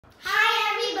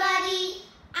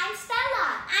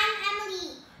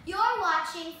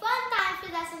watching Fun Times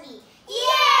with S&E.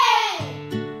 Yay!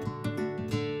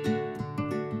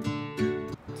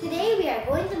 Today we are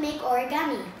going to make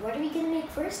origami. What are we going to make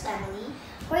first, Emily?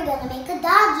 We're going to make a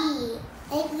doggy,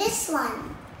 like this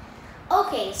one.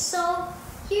 Okay, so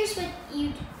here's what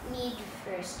you need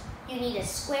first. You need a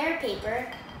square paper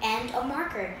and a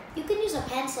marker. You can use a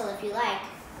pencil if you like.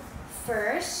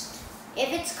 First,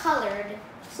 if it's colored,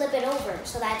 flip it over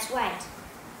so that's white.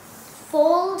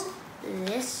 Fold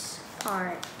this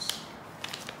part.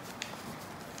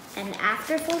 And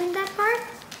after folding that part,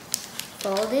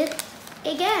 fold it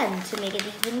again to make it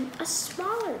even a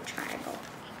smaller triangle.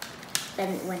 Then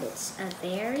when it's a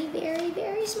very, very,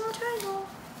 very small triangle,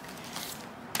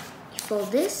 you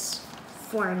fold this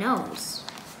for a nose.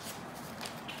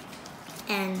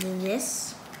 And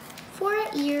this for an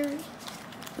ear.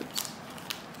 Oops.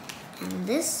 And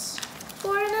this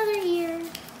for another ear.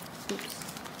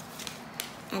 Oops.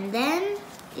 And then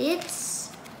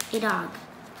it's a dog.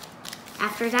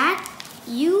 After that,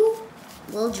 you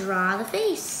will draw the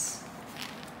face.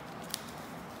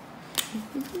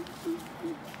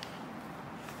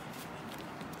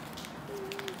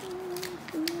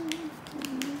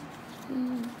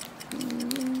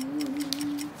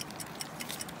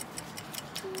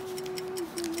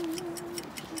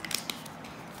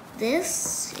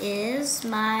 This is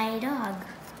my dog.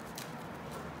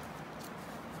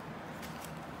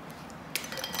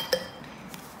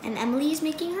 And Emily's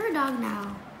making her dog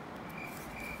now.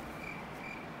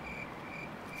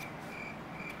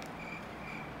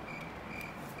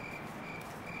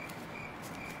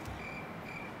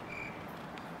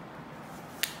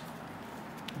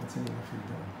 What's the name of your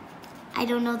dog? I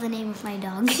don't know the name of my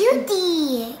dog.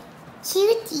 Cutie!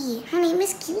 Cutie. Her name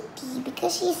is Cutie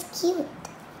because she's cute.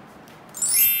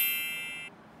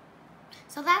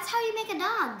 So that's how you make a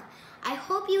dog. I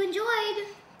hope you enjoyed.